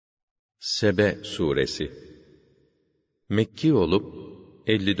Sebe suresi Mekki olup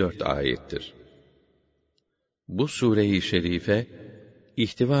 54 ayettir. Bu sure-i şerife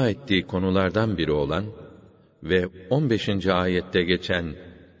ihtiva ettiği konulardan biri olan ve 15. ayette geçen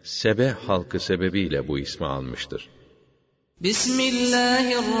Sebe halkı sebebiyle bu ismi almıştır.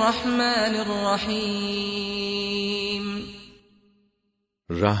 Bismillahirrahmanirrahim.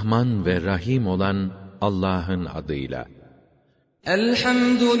 Rahman ve Rahim olan Allah'ın adıyla.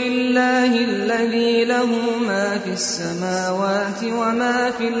 Elhamdülillahillezî lehu mâ fissemâvâti ve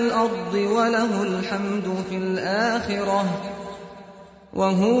mâ fil ardı ve lehul hamdu fil âhireh ve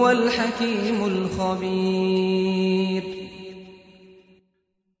huvel hakîmul habîr.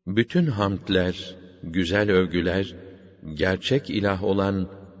 Bütün hamdler, güzel övgüler, gerçek ilah olan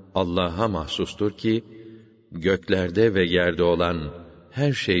Allah'a mahsustur ki, göklerde ve yerde olan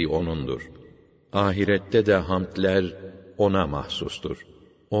her şey O'nundur. Ahirette de hamdler O'na mahsustur.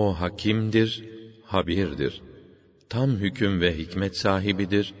 O hakimdir, habirdir. Tam hüküm ve hikmet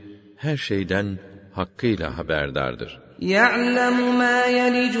sahibidir, her şeyden hakkıyla haberdardır. يَعْلَمُ مَا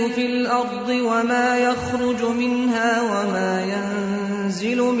يَلِجُ فِي الْأَرْضِ وَمَا يَخْرُجُ مِنْهَا وَمَا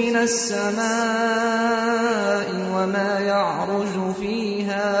يَنزِلُ مِنَ السَّمَاءِ وَمَا يَعْرُجُ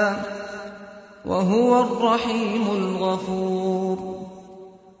فِيهَا وَهُوَ الرَّحِيمُ الْغَفُورُ.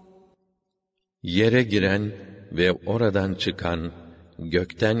 Yere giren ve oradan çıkan,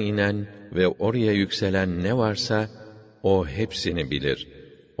 gökten inen ve oraya yükselen ne varsa, O hepsini bilir.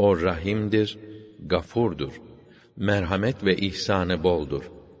 O rahimdir, gafurdur. Merhamet ve ihsanı boldur.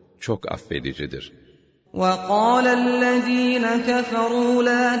 Çok affedicidir. وَقَالَ الَّذ۪ينَ كَفَرُوا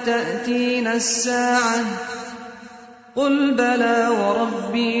لَا تَأْتِينَ السَّاعَةُ قُلْ بَلَى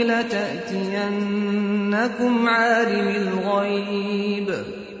وَرَبِّي لَتَأْتِيَنَّكُمْ عَالِمِ الْغَيْبِ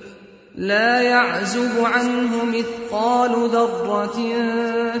لَا يَعْزُبُ عَنْهُ مِثْقَالُ ذَرَّةٍ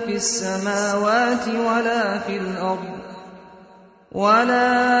فِي السَّمَاوَاتِ وَلَا فِي الْأَرْضِ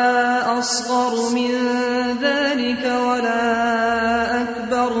وَلَا أَصْغَرُ مِنْ ذَلِكَ وَلَا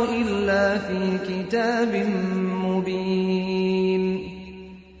أَكْبَرُ إِلَّا فِي كِتَابٍ مُبِينٍ.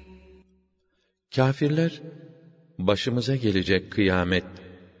 Kâfirler, başımıza gelecek kıyamet,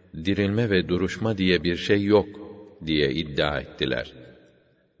 dirilme ve duruşma diye bir şey yok diye iddia ettiler.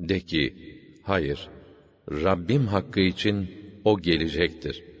 De ki, hayır, Rabbim hakkı için O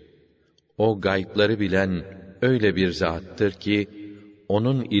gelecektir. O gaybları bilen öyle bir zattır ki,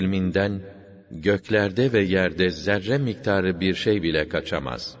 O'nun ilminden göklerde ve yerde zerre miktarı bir şey bile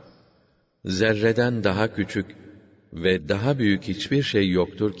kaçamaz. Zerreden daha küçük ve daha büyük hiçbir şey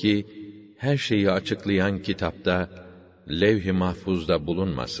yoktur ki, her şeyi açıklayan kitapta, levh-i mahfuzda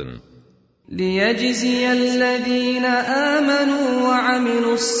bulunmasın. لِيَجْزِيَ الَّذ۪ينَ آمَنُوا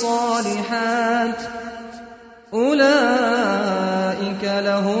وَعَمِلُوا الصَّالِحَاتِ أُولَٰئِكَ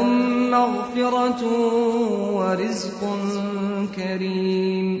لَهُمْ مَغْفِرَةٌ وَرِزْقٌ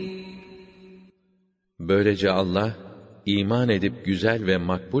كَرِيمٌ. Böylece Allah, iman edip güzel ve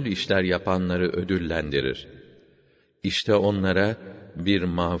makbul işler yapanları ödüllendirir. İşte onlara bir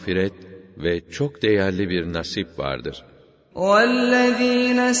mağfiret ve çok değerli bir nasip vardır.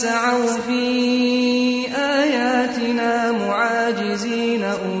 وَالَّذ۪ينَ سَعَوْا ف۪ي آيَاتِنَا مُعَاجِز۪ينَ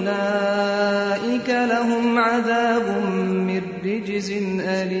أُولَٰئِكَ لَهُمْ عَذَابٌ مِّن رِّجْزٍ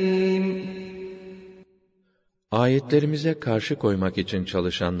أَلِيمٌ. Ayetlerimize karşı koymak için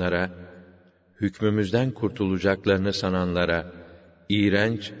çalışanlara, hükmümüzden kurtulacaklarını sananlara,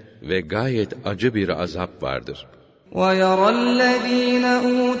 iğrenç ve gayet acı bir azap vardır. وَيَرَى الَّذ۪ينَ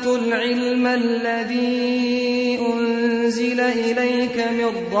أُوتُوا الْعِلْمَ الَّذ۪ي أُنْزِلَ إِلَيْكَ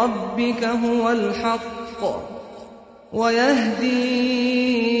مِنْ رَبِّكَ هُوَ الْحَقُّ وَيَهْدِي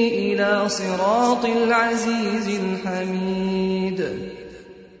إِلَى صِرَاطِ الْعَز۪يزِ الْحَمِيدِ.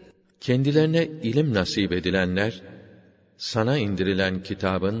 Kendilerine ilim nasip edilenler, sana indirilen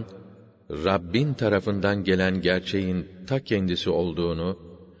kitabın, Rabbin tarafından gelen gerçeğin ta kendisi olduğunu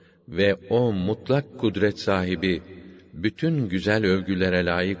ve O mutlak kudret sahibi, bütün güzel övgülere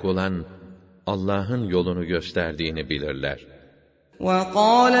layık olan Allah'ın yolunu gösterdiğini bilirler.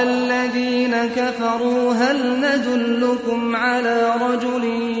 وَقَالَ الَّذ۪ينَ كَفَرُوا هَلْ نَدُلُّكُمْ عَلَى رَجُلٍ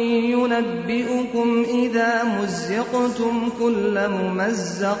يُنَبِّئُكُمْ إِذَا مُزِّقْتُمْ كُلَّ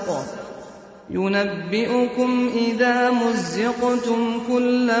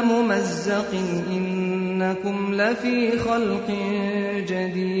مُمَزَّقٍ إِنَّكُمْ لَفِي خَلْقٍ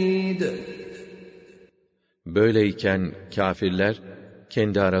جَدِيدٍ. Böyleyken kâfirler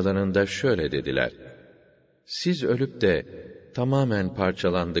kendi aralarında şöyle dediler: Siz ölüp de tamamen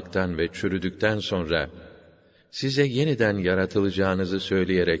parçalandıktan ve çürüdükten sonra size yeniden yaratılacağınızı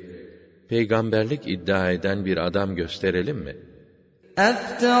söyleyerek peygamberlik iddia eden bir adam gösterelim mi?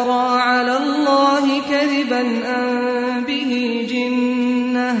 اَفْتَرَى عَلَى اللّٰهِ كَذِبًا اَنْ بِهِ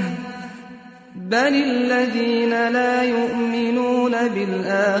جِنَّةٌ بَلِ الَّذ۪ينَ لَا يُؤْمِنُونَ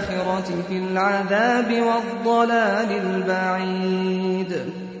بِالْآخِرَةِ فِي الْعَذَابِ وَالضَّلَالِ الْبَعِيدِ.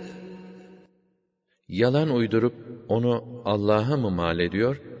 Yalan uydurup onu Allah'a mı mal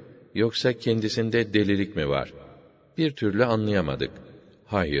ediyor, yoksa kendisinde delilik mi var? Bir türlü anlayamadık.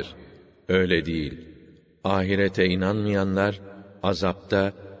 Hayır, öyle değil. Ahirete inanmayanlar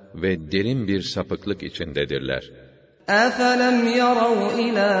azapta ve derin bir sapıklık içindedirler. أَفَلَمْ يَرَوْا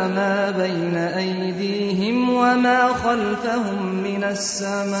إِلَى مَا بَيْنَ أَيْدِيهِمْ وَمَا خَلْفَهُمْ مِنَ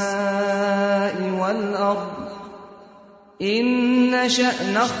السَّمَاءِ وَالْأَرْضِ إِنْ نَشَأْ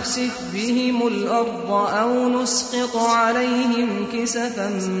نَخْسِفْ بِهِمُ الْأَرْضَ أَوْ نُسْقِطْ عَلَيْهِمْ كِسَفًا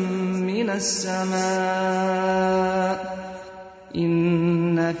مِنَ السَّمَاءِ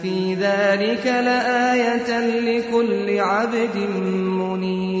إِنَّ فِي ذَلِكَ لَآيَةً لِكُلِّ عَبْدٍ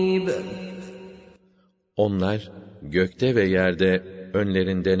مُنِيبٍ. Onlar gökte ve yerde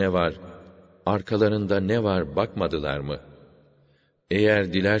önlerinde ne var, arkalarında ne var bakmadılar mı?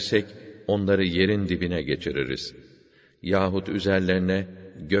 Eğer dilersek onları yerin dibine geçiririz. Yahut üzerlerine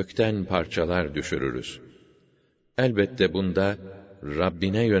gökten parçalar düşürürüz. Elbette bunda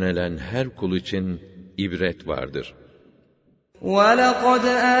Rabbine yönelen her kul için ibret vardır. وَلَقَدْ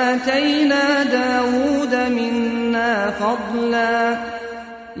آتَيْنَا دَاوُودَ مِنَّا فَضْلًا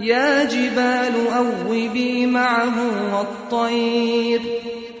يَا جِبَالُ أَوِّبِي مَعَهُ وَالطَّيْرَ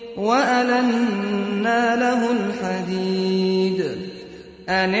وَأَلَنَّا لَهُ الْحَدِيدَ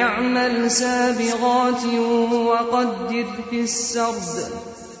أَنِ اعْمَلْ سَابِغَاتٍ وَقَدِّرْ فِي السَّرْدِ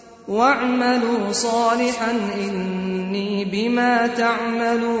وَاعْمَلُوا صَالِحًا إِنِّي بِمَا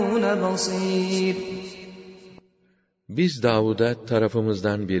تَعْمَلُونَ بَصِيرٌ. Biz Davud'a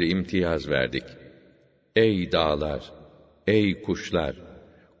tarafımızdan bir imtiyaz verdik. Ey dağlar, ey kuşlar!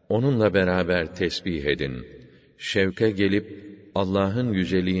 Onunla beraber tesbih edin. Şevke gelip Allah'ın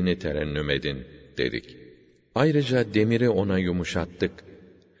yüceliğini terennüm edin dedik. Ayrıca demiri ona yumuşattık.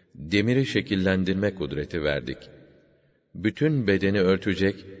 Demiri şekillendirme kudreti verdik. Bütün bedeni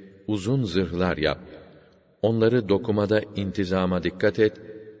örtecek uzun zırhlar yap. Onları dokumada intizama dikkat et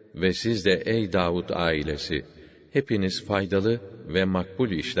ve siz de ey Davud ailesi, hepiniz faydalı ve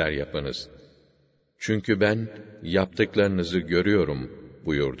makbul işler yapınız. Çünkü ben yaptıklarınızı görüyorum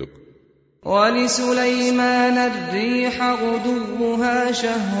buyurduk. وَلِسُلَيْمَانَ الرِّيحَ غُدُوُّهَا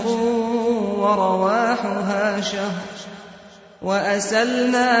شَهْرٌ وَرَوَاحُهَا شَهْرٌ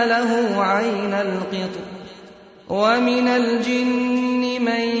وَأَسَلْنَا لَهُ عَيْنَ الْقِطْرِ وَمِنَ الْجِنِّ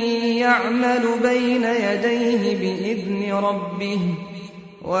مَنْ يَعْمَلُ بَيْنَ يَدَيْهِ بِإِذْنِ رَبِّهِ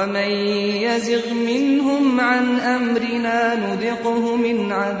وَمَنْ يَزِغْ مِنْهُمْ عَنْ أَمْرِنَا نُذِقْهُ مِنْ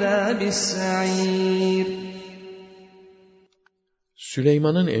عَذَابِ السَّعِيرِ.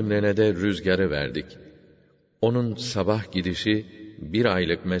 Süleyman'ın emrine de rüzgarı verdik. Onun sabah gidişi 1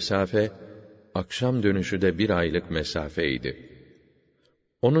 aylık mesafe, akşam dönüşü de 1 aylık mesafeydi.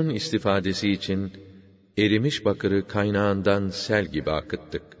 Onun istifadesi için erimiş bakırı kaynağından sel gibi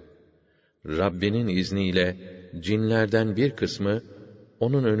akıttık. Rabbinin izniyle cinlerden bir kısmı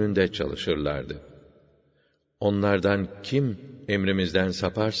onun önünde çalışırlardı. Onlardan kim emrimizden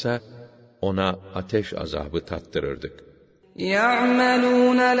saparsa ona ateş azabı tattırırdık.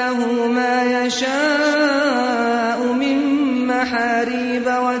 يَعْمَلُونَ لَهُ مَا يَشَاءُ مِنْ مَحَارِيبَ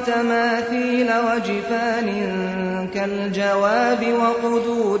وَتَمَاثِيلَ وَجِفَانٍ كَالْجَوَابِ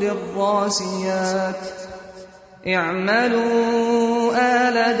وَقُدُورِ الرَّاسِيَاتِ اعْمَلُوا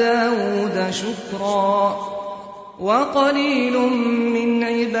آلَ دَاوُودَ شُكْرًا وَقَلِيلٌ مِّنْ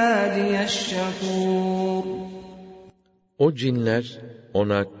عِبَادِيَ الشَّكُورُ. O cinler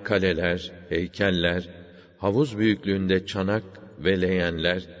ona kaleler, heykeller, havuz büyüklüğünde çanak ve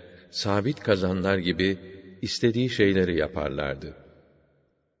leğenler, sabit kazanlar gibi istediği şeyleri yaparlardı.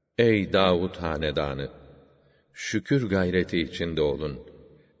 Ey Davud hanedanı! Şükür gayreti içinde olun.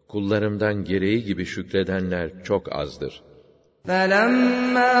 Kullarımdan gereği gibi şükredenler çok azdır.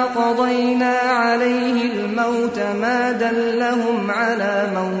 فَلَمَّا قَضَيْنَا عَلَيْهِ الْمَوْتَ مَا دَلَّهُمْ عَلَى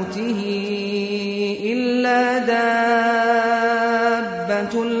مَوْتِهِ إِلَّا دَابَّةُ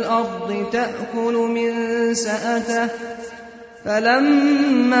الْأَرْضِ تَأْكُلُ مِنْ سَأَتَهُ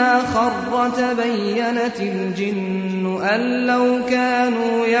فَلَمَّا خَرَّ تَبَيَّنَتِ الْجِنُّ أَنْ لَوْ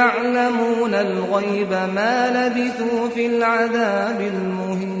كَانُوا يَعْلَمُونَ الْغَيْبَ مَا لَبِثُوا فِي الْعَذَابِ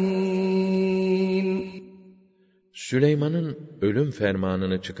الْمُهِينِ. Süleyman'ın ölüm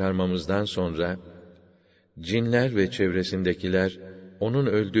fermanını çıkarmamızdan sonra, cinler ve çevresindekiler onun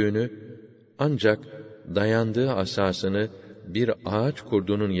öldüğünü, ancak dayandığı asasını bir ağaç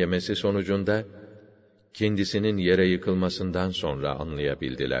kurdunun yemesi sonucunda, kendisinin yere yıkılmasından sonra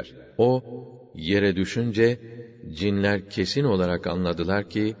anlayabildiler. O, yere düşünce, cinler kesin olarak anladılar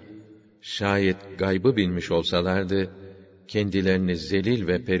ki, şayet gaybı bilmiş olsalardı, kendilerini zelil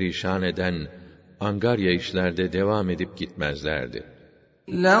ve perişan eden angarya işlerde devam edip gitmezlerdi.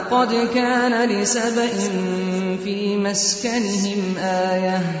 لَقَدْ كَانَ لِسَبَإٍ فِي مَسْكَنِهِمْ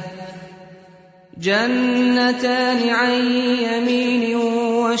آيَةٌ جَنَّتَانِ عَنْ يَمِينٍ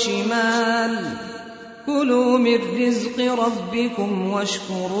وَشِمَالٍ كُلُوا مِنْ رِزْقِ رَبِّكُمْ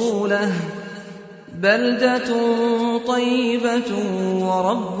وَاشْكُرُوا لَهُ بَلْدَةٌ طَيِّبَةٌ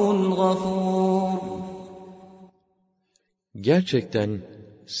وَرَبٌّ غَفُورٌ. Gerçekten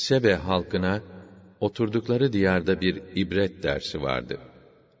Sebe halkına oturdukları diyarda bir ibret dersi vardı.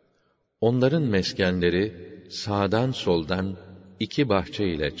 Onların meskenleri sağdan soldan 2 bahçe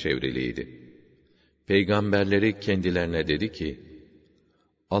ile çevriliydi. Peygamberleri kendilerine dedi ki,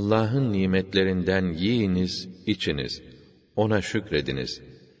 Allah'ın nimetlerinden yiyiniz, içiniz, ona şükrediniz.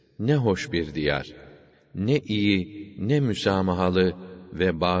 Ne hoş bir diyar, ne iyi, ne müsamahalı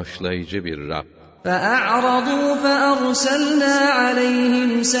ve bağışlayıcı bir Rab. فَأَعْرَضُوا فَأَرْسَلْنَا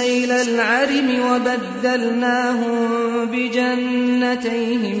عَلَيْهِمْ سَيْلَ الْعَرِمِ وَبَدَّلْنَاهُمْ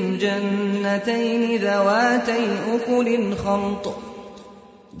بِجَنَّتَيْهِمْ جَنَّتَيْنِ ذَوَاتَيْ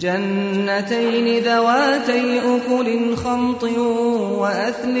أُكُلٍ خَمْطٍ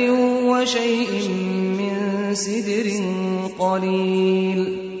وَأَثْلٍ وَشَيْءٍ مِّن سِدْرٍ قَلِيلٍ.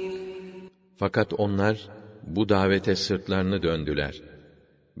 Fakat onlar bu davete sırtlarını döndüler.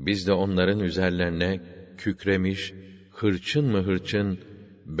 Biz de onların üzerlerine kükremiş, hırçın mı hırçın,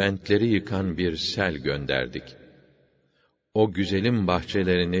 bentleri yıkan bir sel gönderdik. O güzelim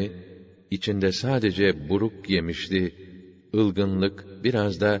bahçelerini, içinde sadece buruk yemişli, ılgınlık,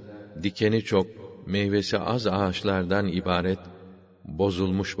 biraz da dikeni çok, meyvesi az ağaçlardan ibaret,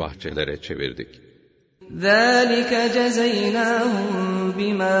 bozulmuş bahçelere çevirdik. ذَٰلِكَ جَزَيْنَاهُمْ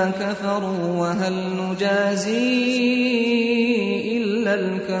بِمَا كَفَرُوا وَهَلْ نُجَازِي إِلَّا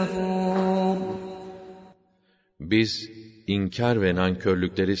الْكَفُورَ. Biz, inkar ve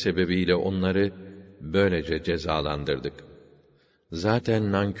nankörlükleri sebebiyle onları böylece cezalandırdık.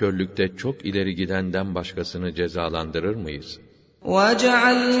 Zaten nankörlükte çok ileri gidenden başkasını cezalandırır mıyız?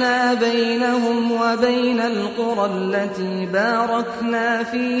 وَجَعَلْنَا بَيْنَهُمْ وَبَيْنَ الْقُرَى الَّتِي بَارَكْنَا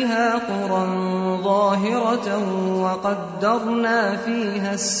فِيهَا قُرًى ظَاهِرَةً وَقَدَّرْنَا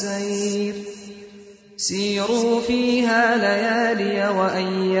فِيهَا السَّيْرَ سِيرُوا فِيهَا لَيَالِيَ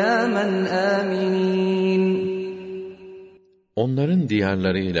وَأَيَّامًا آمِنِينَ. Onların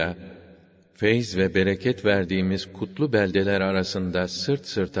diyarlarıyla, feyz ve bereket verdiğimiz kutlu beldeler arasında sırt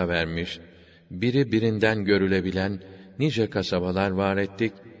sırta vermiş, biri birinden görülebilen nice kasabalar var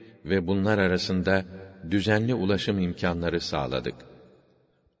ettik ve bunlar arasında düzenli ulaşım imkanları sağladık.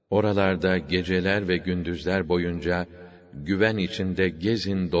 Oralarda geceler ve gündüzler boyunca güven içinde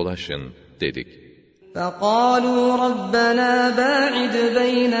gezin dolaşın dedik. فَقَالُوا رَبَّنَا بَاعِدْ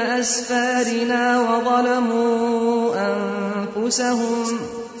بَيْنَ أَسْفَارِنَا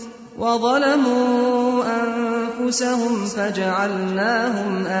وَظَلَمُوا أَنفُسَهُمْ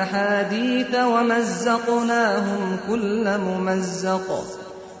فَجَعَلْنَاهُمْ أَحَادِيثَ وَمَزَّقْنَاهُمْ كُلَّ مُمَزَّقٍ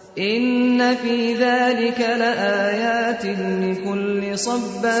إِنَّ فِي ذَٰلِكَ لَآيَاتٍ لِكُلِّ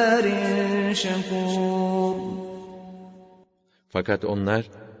صَبَّارٍ شَكُورٍ. Fakat onlar,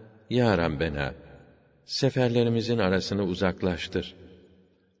 Ya Rabbena, seferlerimizin arasını uzaklaştır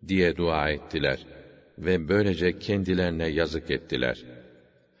diye dua ettiler ve böylece kendilerine yazık ettiler.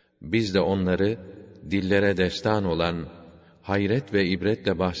 Biz de onları dillere destan olan, hayret ve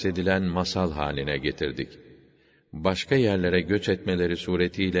ibretle bahsedilen masal haline getirdik. Başka yerlere göç etmeleri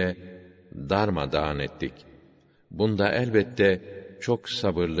suretiyle darmadağın ettik. Bunda elbette çok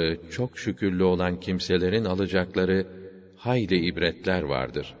sabırlı, çok şükürlü olan kimselerin alacakları hayli ibretler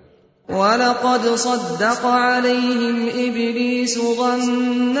vardır. وَلَقَدْ صَدَّقَ عَلَيْهِمْ إِبْلِيسُ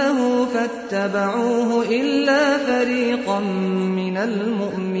ظَنَّهُ فَاتَّبَعُوهُ إِلَّا فَرِيقًا مِّنَ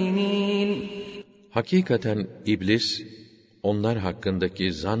الْمُؤْمِنِينَ. Hakikaten iblis, onlar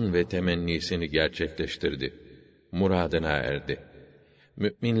hakkındaki zan ve temennisini gerçekleştirdi. Muradına erdi.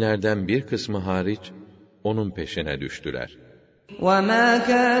 Müminlerden bir kısmı hariç, onun peşine düştüler. وَمَا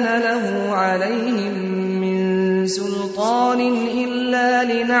كَانَ لَهُ عَلَيْهِمْ مِنْ سُلْطَانٍ إِلَّا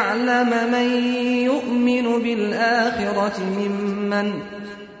لِنَعْلَمَ مَنْ يُؤْمِنُ بِالْآخِرَةِ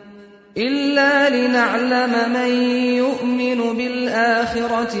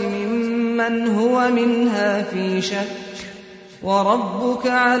مِمَّنْ هُوَ مِنْهَا فِي شَكٍّ وَرَبُّكَ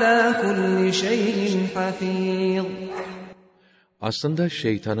عَلَى كُلِّ شَيْءٍ حَفِيظٌ. Aslında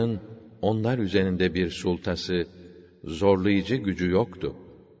şeytanın onlar üzerinde bir sultası, zorlayıcı gücü yoktu.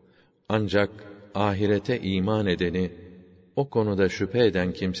 Ancak ahirete iman edeni, o konuda şüphe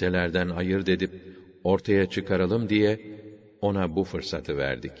eden kimselerden ayırt edip, ortaya çıkaralım diye, ona bu fırsatı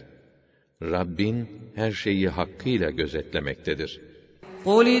verdik. Rabbin, her şeyi hakkıyla gözetlemektedir.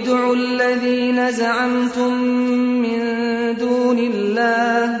 قُلِ ادْعُوا الَّذ۪ينَ زَعَمْتُمْ مِنْ دُونِ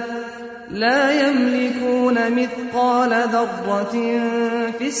اللّٰهِ لَا يَمْلِكُونَ مِثْقَالَ ذَرَّةٍ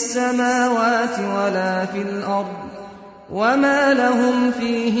فِي السَّمَاوَاتِ وَلَا فِي الْأَرْضِ وَمَا لَهُمْ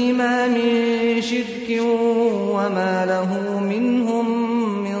فِيهِمَا مِنْ شِرْكٍ وَمَا لَهُ مِنْهُمْ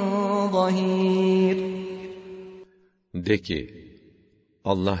مِنْ ظَهِيرٍ. De ki,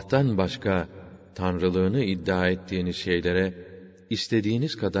 Allah'tan başka tanrılığını iddia ettiğiniz şeylere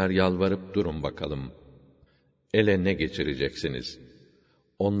istediğiniz kadar yalvarıp durun bakalım. Ele ne geçireceksiniz?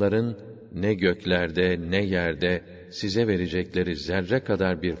 Onların ne göklerde ne yerde size verecekleri zerre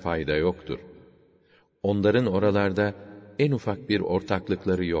kadar bir fayda yoktur. Onların oralarda en ufak bir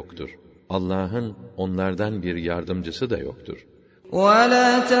ortaklıkları yoktur. Allah'ın onlardan bir yardımcısı da yoktur.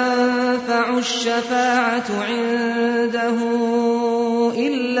 وَلَا تَنْفَعُ الشَّفَاعَةُ عِنْدَهُ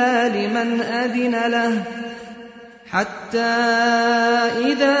إِلَّا لِمَنْ أَذِنَ لَهُ حَتَّى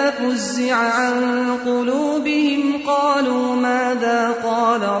إِذَا فُزِّعَ عَنْ قُلُوبِهِمْ قَالُوا مَاذَا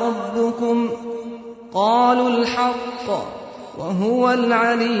قَالَ رَبُّكُمْ قَالُوا الْحَقَّ وَهُوَ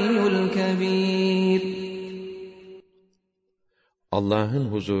الْعَلِيُّ الْكَبِيرُ. Allah'ın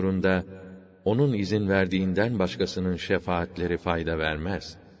huzurunda onun izin verdiğinden başkasının şefaatleri fayda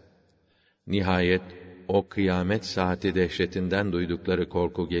vermez. Nihayet o kıyamet saati dehşetinden duydukları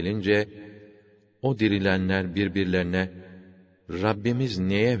korku gelince, o dirilenler birbirlerine, Rabbimiz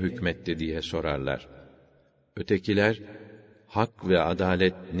neye hükmetti diye sorarlar. Ötekiler, hak ve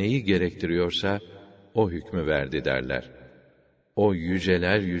adalet neyi gerektiriyorsa, o hükmü verdi derler. O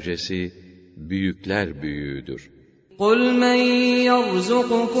yüceler yücesi, büyükler büyüğüdür. قُلْ مَنْ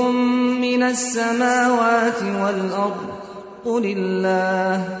يَرْزُقُكُمْ مِنَ السَّمَاوَاتِ وَالْأَرْضِ قُلِ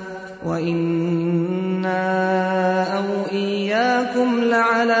اللّٰهُ وَإِنَّا أَوْ إِيَّاكُمْ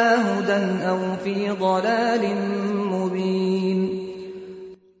لَعَلَى هُدًى أَوْ فِي ضَلَالٍ مُّبِينٍ.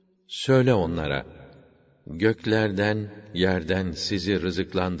 Söyle onlara, göklerden, yerden sizi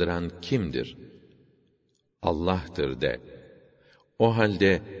rızıklandıran kimdir? Allah'tır de. O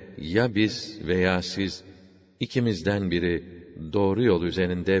halde ya biz veya siz, İkimizden biri doğru yol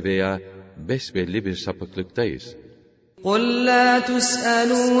üzerinde veya besbelli bir sapıklıktayız. قُلْ لَا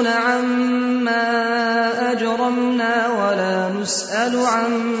تُسْأَلُونَ عَمَّا أَجْرَمْنَا وَلَا نُسْأَلُ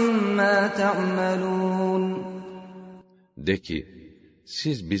عَمَّا تَعْمَلُونَ. De ki,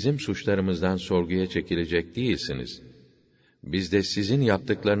 siz bizim suçlarımızdan sorguya çekilecek değilsiniz. Biz de sizin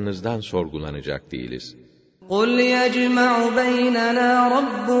yaptıklarınızdan sorgulanacak değiliz. قُلْ يَجْمَعُ بَيْنَنَا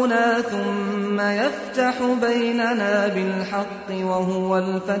رَبُّنَا ثُمَّ يَفْتَحُ بَيْنَنَا بِالْحَقِّ وَهُوَ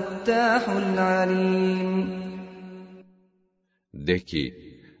الْفَتَّاحُ الْعَلِيمُ. De ki,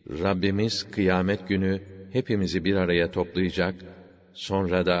 Rabbimiz kıyamet günü hepimizi bir araya toplayacak,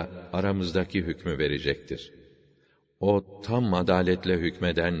 sonra da aramızdaki hükmü verecektir. O tam adaletle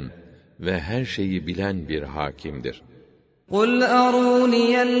hükmeden ve her şeyi bilen bir hakimdir. قُلْ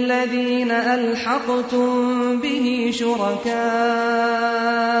أَرُونِيَ الَّذ۪ينَ أَلْحَقْتُمْ بِهِ شُرَكَاءَ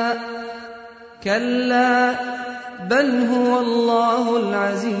كَلَّا بَلْ هُوَ اللّٰهُ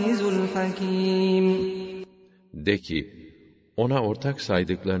الْعَز۪يزُ الْحَك۪يمُ. De ki, ona ortak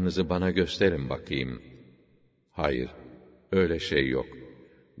saydıklarınızı bana gösterin bakayım. Hayır, öyle şey yok.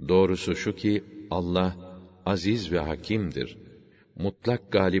 Doğrusu şu ki, Allah, aziz ve hakimdir.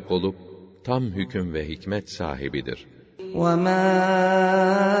 Mutlak galip olup, tam hüküm ve hikmet sahibidir. وَمَا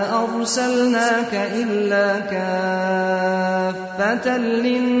أَرْسَلْنَاكَ إِلَّا كَافَّةً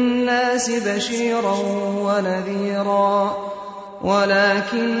لِلنَّاسِ بَشِيرًا وَنَذِيرًا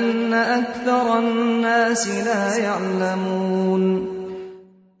وَلَكِنَّ أَكْثَرَ النَّاسِ لَا يَعْلَمُونَ.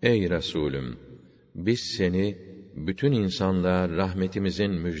 Ey Resulüm! Biz seni, bütün insanlığa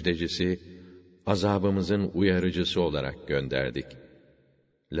rahmetimizin müjdecisi, azabımızın uyarıcısı olarak gönderdik.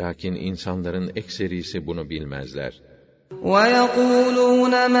 Lakin insanların ekserisi bunu bilmezler.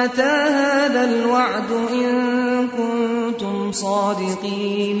 وَيَقُولُونَ مَتَى هَذَا الْوَعْدُ إِن كُنتُمْ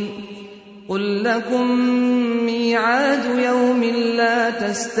صَادِقِينَ قُلْ لَكُمْ مِيعَادُ يَوْمٍ لَا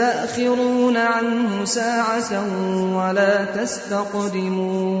تَسْتَأْخِرُونَ عَنْهُ سَاعَةً وَلَا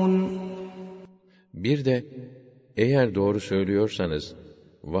تَسْتَقْدِمُونَ. Bir de, eğer doğru söylüyorsanız,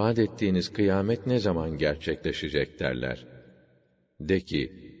 vaat ettiğiniz kıyamet ne zaman gerçekleşecek derler. De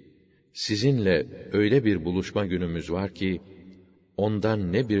ki, sizinle öyle bir buluşma günümüz var ki,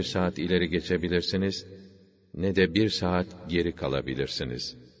 ondan ne bir saat ileri geçebilirsiniz, ne de bir saat geri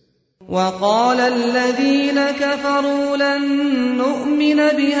kalabilirsiniz. وَقَالَ الَّذِينَ كَفَرُوا لَن نُّؤْمِنَ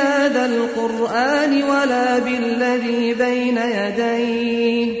بِهَذَا الْقُرْآنِ وَلَا بِالَّذِي بَيْنَ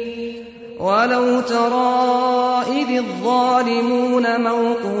يَدَيْهِ وَلَوْ تَرَىٰ إِذِ الظَّالِمُونَ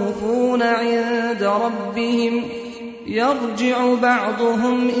مَوْقُوفُونَ عِندَ رَبِّهِمْ يَرْجِعُ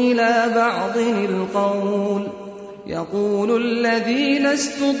بَعْضُهُمْ إِلَىٰ بَعْضٍ الْقَوْلَ يَقُولُ الَّذِينَ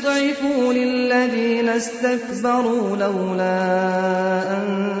اسْتُضْعِفُوا لِلَّذِينَ اسْتَكْبَرُوا لَوْلَا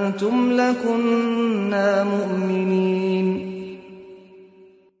أَنتُمْ لَكُنَّا مُؤْمِنِينَ.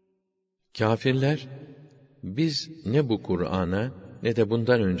 Kâfirler, biz ne bu Kur'an'a ne de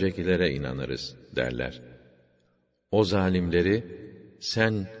bundan öncekilere inanırız derler. O zalimleri,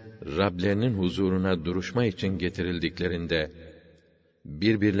 sen Rablerinin huzuruna duruşma için getirildiklerinde,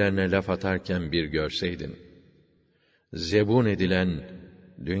 birbirlerine laf atarken bir görseydin. Zebun edilen,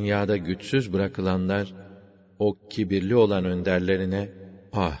 dünyada güçsüz bırakılanlar, o kibirli olan önderlerine,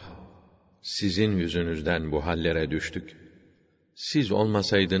 ah! Sizin yüzünüzden bu hallere düştük. Siz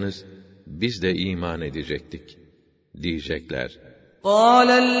olmasaydınız, biz de iman edecektik, diyecekler. قَالَ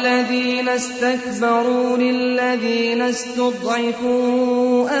الَّذِينَ اسْتَكْبَرُوا لِلَّذِينَ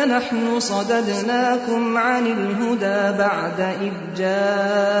اسْتُضْعِفُوا أَنَحْنُ صَدَدْنَاكُمْ عَنِ الْهُدَى بَعْدَ إِذْ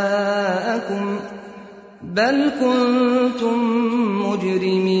جَاءَكُمْ بَلْ كُنْتُمْ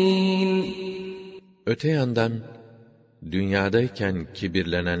مُجْرِمِينَ. Öte yandan, dünyadayken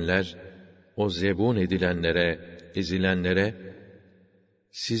kibirlenenler, o zebun edilenlere, ezilenlere,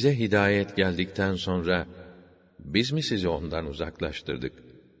 size hidayet geldikten sonra, biz mi sizi ondan uzaklaştırdık?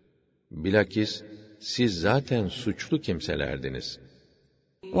 Bilakis, siz zaten suçlu kimselerdiniz.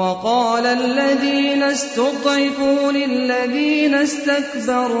 وَقَالَ الَّذِينَ اسْتُضْعِفُوا لِلَّذِينَ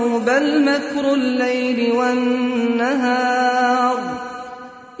اسْتَكْبَرُوا بَلْ مَكْرُ اللَّيْلِ وَالنَّهَارِ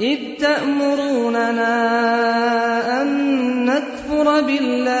إِذْ تَأْمُرُونَنَا أَن نَّكْفُرَ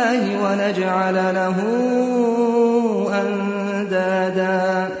بِاللَّهِ وَنَجْعَلَ لَهُ أَندَادًا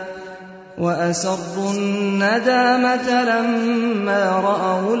وَأَسَرُّوا النَّدَامَةَ لَمَّا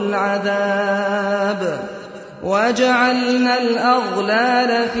رَأَوُا الْعَذَابَ وَجَعَلْنَا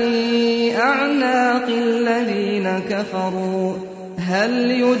الْأَغْلَالَ فِي أَعْنَاقِ الَّذِينَ كَفَرُوا هَلْ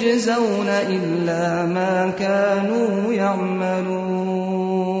يُجْزَوْنَ إِلَّا مَا كَانُوا يَعْمَلُونَ.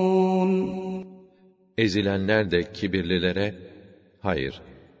 Ezilenler de kibirlilere, hayır,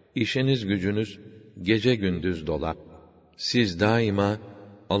 işiniz gücünüz gece gündüz dolap. Siz daima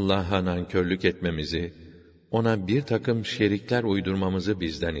Allah'a nankörlük etmemizi, ona bir takım şerikler uydurmamızı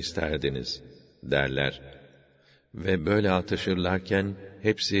bizden isterdiniz, derler. Ve böyle atışırlarken,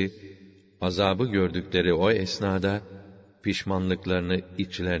 hepsi, azabı gördükleri o esnada, pişmanlıklarını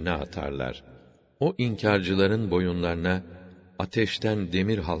içlerine atarlar. O inkârcıların boyunlarına, ateşten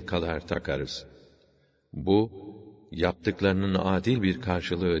demir halkalar takarız. Bu, yaptıklarının adil bir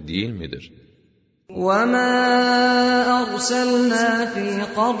karşılığı değil midir? وَمَا أَرْسَلْنَا فِي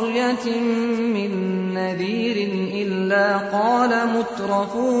قَرْيَةٍ مِّن نَّذِيرٍ إِلَّا قَالَ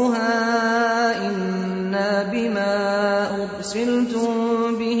مُتْرَفُوهَا إِنَّا بِمَا أُرْسِلْتُم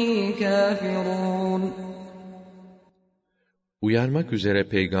بِهِ كَافِرُونَ. Uyarmak üzere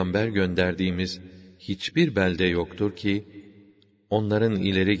peygamber gönderdiğimiz hiçbir belde yoktur ki, onların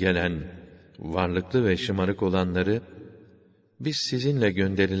ileri gelen, varlıklı ve şımarık olanları, biz sizinle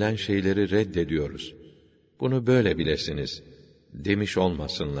gönderilen şeyleri reddediyoruz. Bunu böyle bilesiniz, demiş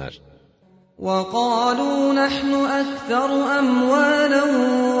olmasınlar. وَقَالُوا نَحْنُ أَكْثَرُ أَمْوَالًا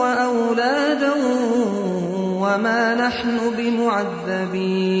وَأَوْلَادًا وَمَا نَحْنُ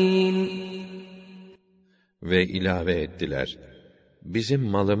بِمُعَذَّبِينَ. Ve ilave ettiler, bizim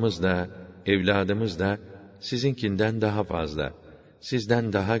malımız da, evladımız da, sizinkinden daha fazla,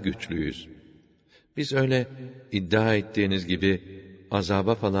 sizden daha güçlüyüz. Biz öyle iddia ettiğiniz gibi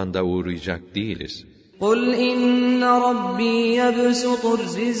azaba falan da uğrayacak değiliz. قُلْ إِنَّ رَبِّي يَبْسُطُ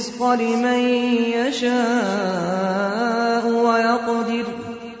الرِّزْقَ لِمَن يَشَاءُ وَيَقْدِرُ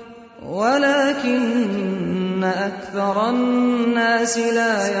وَلَكِنَّ أَكْثَرَ النَّاسِ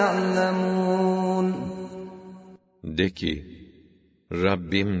لَا يَعْلَمُونَ. De ki,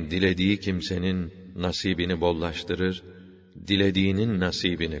 Rabbim dilediği kimsenin nasibini bollaştırır, dilediğinin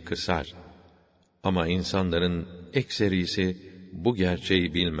nasibini kısar. Ama insanların ekserisi bu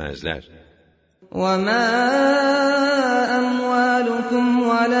gerçeği bilmezler. وَمَا أَمْوَالُكُمْ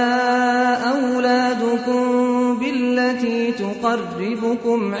وَلَا أَوْلَادُكُمْ بِالَّتِي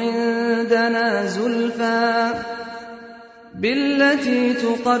تُقَرِّبُكُمْ عِندَنَا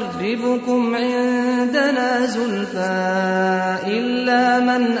زُلْفَىٰ إِلَّا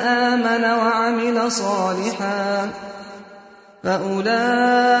مَنْ آمَنَ وَعَمِلَ صَالِحًا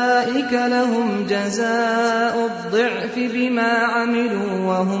فَأُولَٰئِكَ لَهُمْ جَزَاءُ الضِّعْفِ بِمَا عَمِلُوا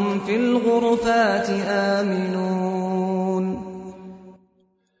وَهُمْ فِي الْغُرُفَاتِ آمِنُونَ.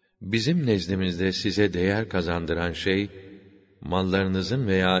 Bizim nezdimizde size değer kazandıran şey, mallarınızın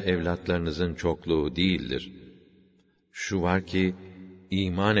veya evlatlarınızın çokluğu değildir. Şu var ki,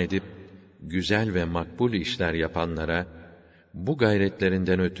 iman edip, güzel ve makbul işler yapanlara, bu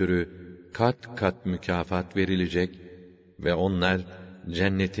gayretlerinden ötürü kat kat mükafat verilecek ve onlar,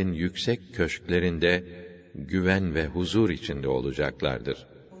 cennetin yüksek köşklerinde, güven ve huzur içinde olacaklardır.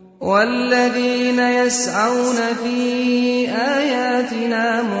 وَالَّذ۪ينَ يَسْعَوْنَ ف۪ي آيَاتِنَا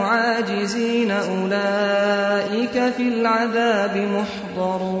مُعَاجِز۪ينَ اُولَٰئِكَ فِي الْعَذَابِ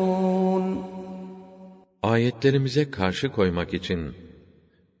مُحْضَرُونَ. Ayetlerimize karşı koymak için,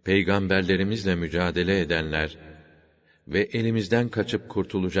 peygamberlerimizle mücadele edenler ve elimizden kaçıp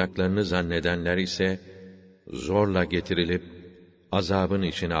kurtulacaklarını zannedenler ise, zorla getirilip, azabın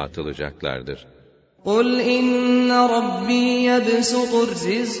içine atılacaklardır. قُلْ إِنَّ رَبِّي يَبْسُطُ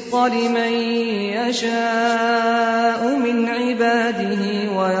الرِّزْقَ لِمَنْ يَشَاءُ مِنْ عِبَادِهِ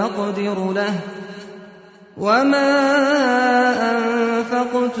وَيَقْدِرُ لَهُ وَمَا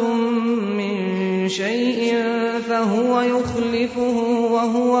أَنفَقْتُمْ مِنْ شَيْءٍ فَهُوَ يُخْلِفُهُ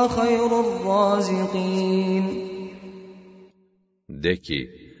وَهُوَ خَيْرُ الرَّازِقِينَ. De ki,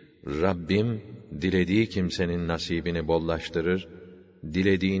 Rabbim, dilediği kimsenin nasibini bollaştırır,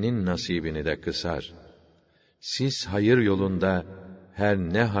 dilediğinin nasibini de kısar. Siz hayır yolunda her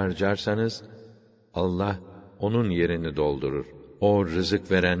ne harcarsanız, Allah onun yerini doldurur. O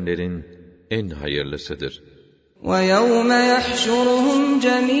rızık verenlerin en hayırlısıdır. وَيَوْمَ يَحْشُرُهُمْ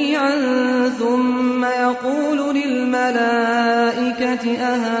جَمِيعًا ثُمَّ يَقُولُ لِلْمَلَائِكَةِ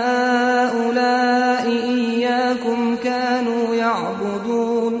أَهَٰؤُلَاءِ إِيَّاكُمْ كَانُوا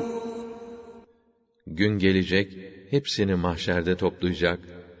يَعْبُدُونَ. Gün gelecek, hepsini mahşerde toplayacak,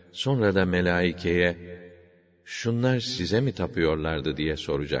 sonra da melaikeye, şunlar size mi tapıyorlardı diye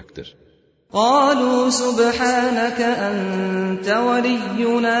soracaktır. قَالُوا سُبْحَانَكَ أَنْتَ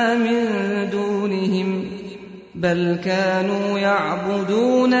وَلِيُّنَا مِنْ دُونِهِمْ بَلْ كَانُوا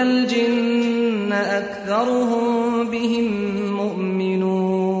يَعْبُدُونَ الْجِنَّ أَكْثَرُهُمْ بِهِمْ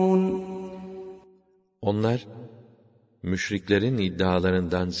مُؤْمِنُونَ. Onlar, müşriklerin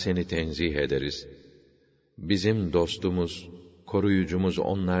iddialarından seni tenzih ederiz. Bizim dostumuz, koruyucumuz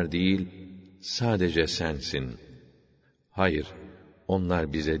onlar değil, sadece sensin. Hayır,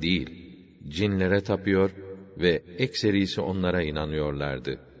 onlar bize değil, cinlere tapıyor ve ekserisi onlara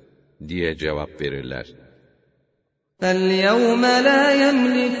inanıyorlardı, diye cevap verirler. فَالْيَوْمَ لَا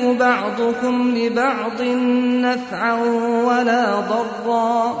يَمْلِكُ بَعْضُكُمْ لِبَعْضٍ نَفْعًا وَلَا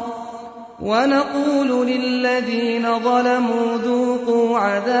ضَرًّا وَنَقُولُ لِلَّذ۪ينَ ظَلَمُوا ذُوقُوا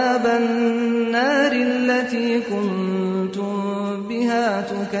عَذَابَ النَّارِ الَّتِي كُنْتُمْ بِهَا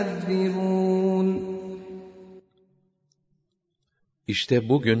تُكَذِّبُونَ. İşte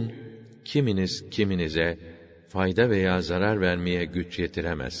bugün kiminiz kiminize fayda veya zarar vermeye güç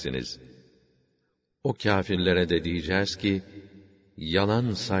yetiremezsiniz. O kâfirlere de diyeceğiz ki,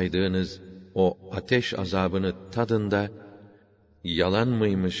 yalan saydığınız o ateş azabını tadın da, yalan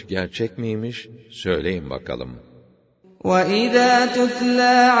mıymış, gerçek miymiş, söyleyin bakalım. وَإِذَا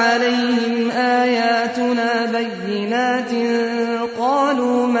تُتْلَى عَلَيْهِمْ آيَاتُنَا بَيِّنَاتٍ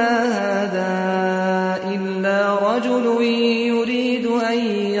قَالُوا مَا هَذَا إِلَّا رَجُلٌ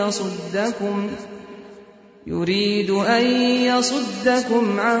يُرِيدُ أَنْ يَصُدَّكُمْ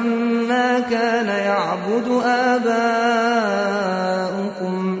عَمَّا كَانَ يَعْبُدُ آبَاؤُكُمْ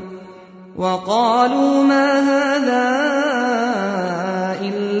وَقَالُوا مَا هَذَا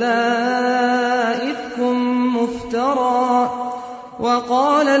إِلَّا إِفْكٌ مُفْتَرًى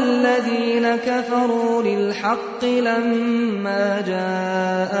وَقَالَ الَّذِينَ كَفَرُوا لِلْحَقِّ لَمَّا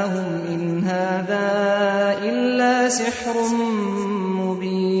جَاءَهُمْ إِنْ هَذَا إِلَّا سِحْرٌ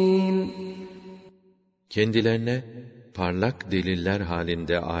مُبِينٌ. Kendilerine parlak deliller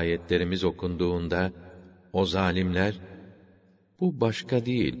halinde ayetlerimiz okunduğunda, o zalimler, bu başka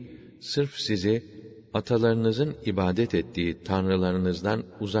değil, sırf sizi atalarınızın ibadet ettiği tanrılarınızdan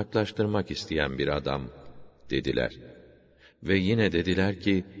uzaklaştırmak isteyen bir adam, dediler. Ve yine dediler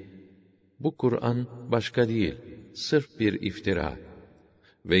ki, bu Kur'an başka değil, sırf bir iftira.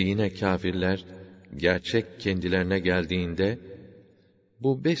 Ve yine kâfirler, gerçek kendilerine geldiğinde,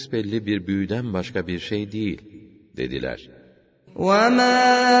 bu besbelli bir büyüden başka bir şey değil, dediler. وَمَا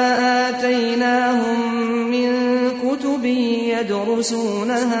آتَيْنَاهُمْ مِنْ كُتُبٍ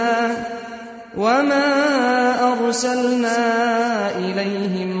يَدْرُسُونَهَا وَمَا أَرْسَلْنَا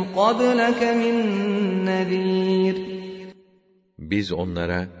إِلَيْهِمْ قَبْلَكَ مِنْ نَذِيرٍ. Biz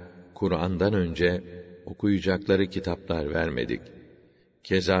onlara, Kur'an'dan önce okuyacakları kitaplar vermedik.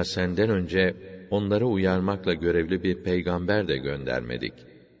 Keza senden önce onları uyarmakla görevli bir peygamber de göndermedik.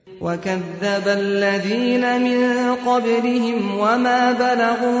 وَكَذَّبَ الَّذ۪ينَ مِنْ قَبْلِهِمْ وَمَا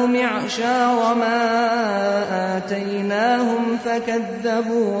بَلَغُوا مِعْشَارَ مَا آتَيْنَاهُمْ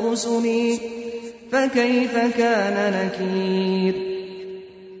فَكَذَّبُوا رُسُلِي فَكَيْفَ كَانَ نَكِيرٌ.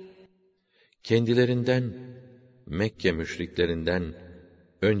 Kendilerinden, Mekke müşriklerinden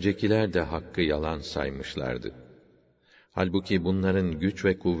öncekiler de hakkı yalan saymışlardı. Halbuki bunların güç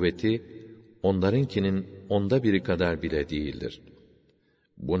ve kuvveti onlarınkinin 1/10 kadar bile değildir.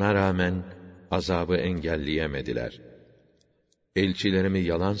 Buna rağmen azabı engelleyemediler. Elçilerimi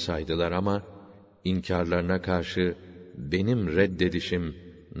yalan saydılar ama inkârlarına karşı benim reddedişim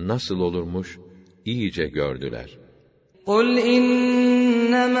nasıl olurmuş iyice gördüler. قُلْ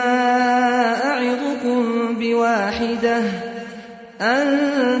إِنَّمَا أَعِظُكُمْ بِوَاحِدَةٍ أَن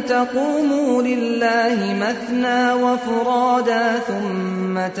تَقُومُوا لِلَّهِ مَثْنَىٰ وَفُرَادَىٰ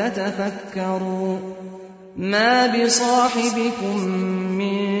ثُمَّ تَتَفَكَّرُوا مَا بِصَاحِبِكُم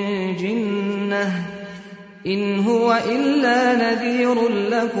مِّن جِنَّةٍ إِنْ هُوَ إِلَّا نَذِيرٌ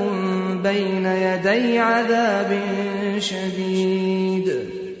لَّكُمْ بَيْنَ يَدَيْ عَذَابٍ شَدِيدٍ.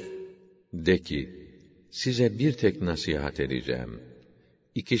 De ki, size bir tek nasihat edeceğim.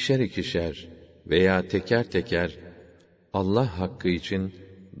 İkişer ikişer veya teker teker Allah hakkı için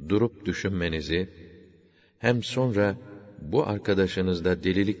durup düşünmenizi, hem sonra bu arkadaşınızda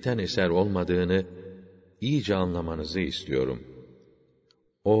delilikten eser olmadığını iyice anlamanızı istiyorum.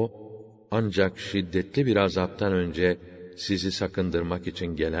 O, ancak şiddetli bir azaptan önce sizi sakındırmak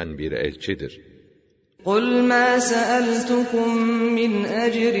için gelen bir elçidir. قُلْ مَا سَأَلْتُكُم مِّنْ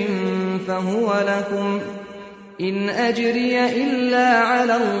أَجْرٍ فَهُوَ لَكُمْ إِنْ أَجْرِيَ إِلَّا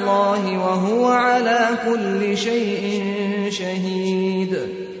عَلَى اللّٰهِ وَهُوَ عَلَى كُلِّ شَيْءٍ شَهِيدٌ.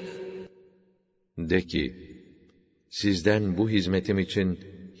 De ki, sizden bu hizmetim için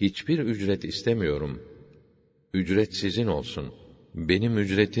hiçbir ücret istemiyorum. Ücret sizin olsun. Benim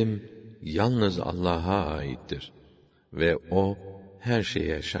ücretim yalnız Allah'a aittir. Ve O her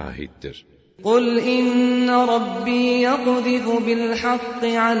şeye şahittir. قُلْ إِنَّ رَبِّي يَقْذِفُ بِالْحَقِّ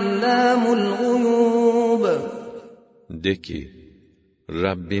عَلَّامُ الْغُيُوبِ. De ki,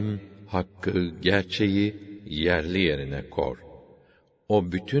 Rabbim hakkı, gerçeği yerli yerine kor.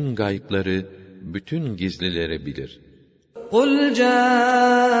 O bütün gaybları, bütün gizlileri bilir. قُلْ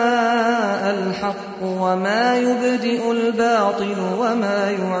جَاءَ الْحَقُّ وَمَا يُبْدِئُ الْبَاطِلُ وَمَا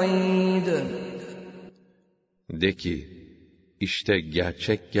يُعِيدُ. De ki, işte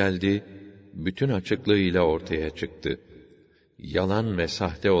gerçek geldi, bütün açıklığıyla ortaya çıktı. Yalan ve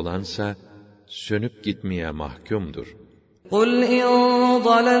sahte olansa, sönüp gitmeye mahkumdur. قُلْ إِنْ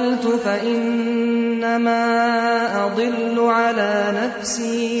ضَلَلْتُ فَإِنَّمَا أَضِلُّ عَلَى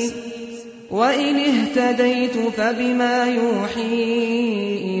نَفْسِي وَإِنِ اهْتَدَيْتُ فَبِمَا يُوحِي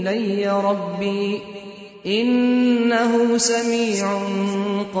إِلَيَّ رَبِّي إِنَّهُ سَمِيعٌ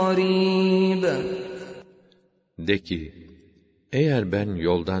قَرِيبٌ. De ki, eğer ben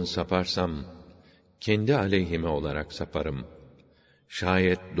yoldan saparsam, kendi aleyhime olarak saparım.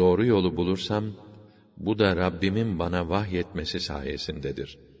 Şayet doğru yolu bulursam, bu da Rabbimin bana vahyetmesi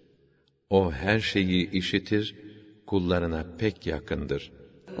sayesindedir. O her şeyi işitir, kullarına pek yakındır.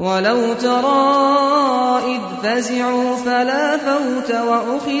 وَلَوْ تَرَىٰ إِذْ فَزِعُوا فَلَا فَوْتَ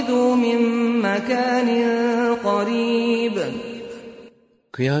وَأُخِذُوا مِنْ مَكَانٍ قَرِيبٍ.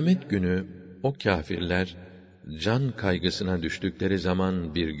 Kıyamet günü o kâfirler can kaygısına düştükleri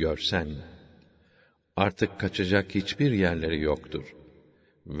zaman bir görsen, artık kaçacak hiçbir yerleri yoktur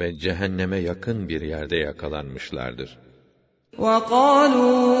ve cehenneme yakın bir yerde yakalanmışlardır.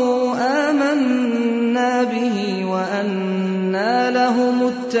 وَقَالُوا آمَنَّا بِهِ وَأَنَّى لَهُمُ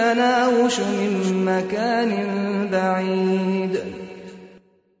التَّنَاوُشُ مِنْ مَكَانٍ بَعِيدٍ.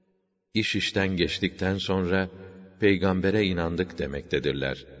 İş işten geçtikten sonra peygambere inandık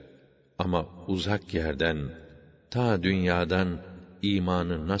demektedirler. Ama uzak yerden, ta dünyadan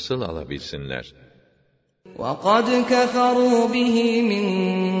imanı nasıl alabilsinler? وَقَدْ كَفَرُوا بِهِ مِنْ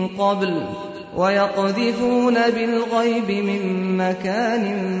قَبْلُ وَيَقْذِفُونَ بِالْغَيْبِ مِنْ مَكَانٍ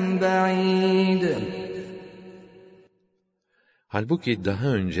بَعِيدٍ. Halbuki daha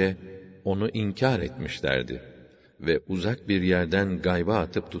önce onu inkar etmişlerdi ve uzak bir yerden gayba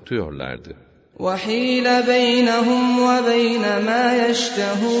atıp tutuyorlardı. وَحِيلَ بَيْنَهُمْ وَبَيْنَ مَا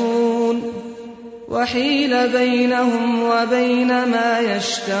يَشْتَهُونَ وَحِيلَ بَيْنَهُمْ وَبَيْنَ مَا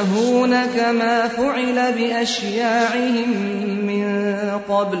يَشْتَهُونَ كَمَا فُعِلَ بِأَشْيَاعِهِمْ مِنْ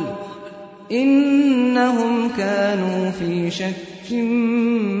قَبْلُ إِنَّهُمْ كَانُوا فِي شَكٍّ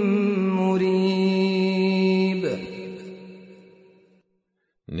مُّرِيبٍ.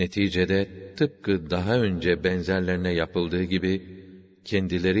 Neticede tıpkı daha önce benzerlerine yapıldığı gibi,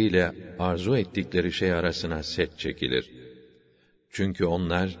 kendileriyle arzu ettikleri şey arasına set çekilir. Çünkü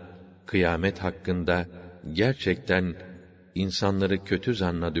onlar, kıyamet hakkında gerçekten insanları kötü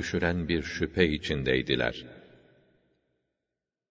zanna düşüren bir şüphe içindeydiler.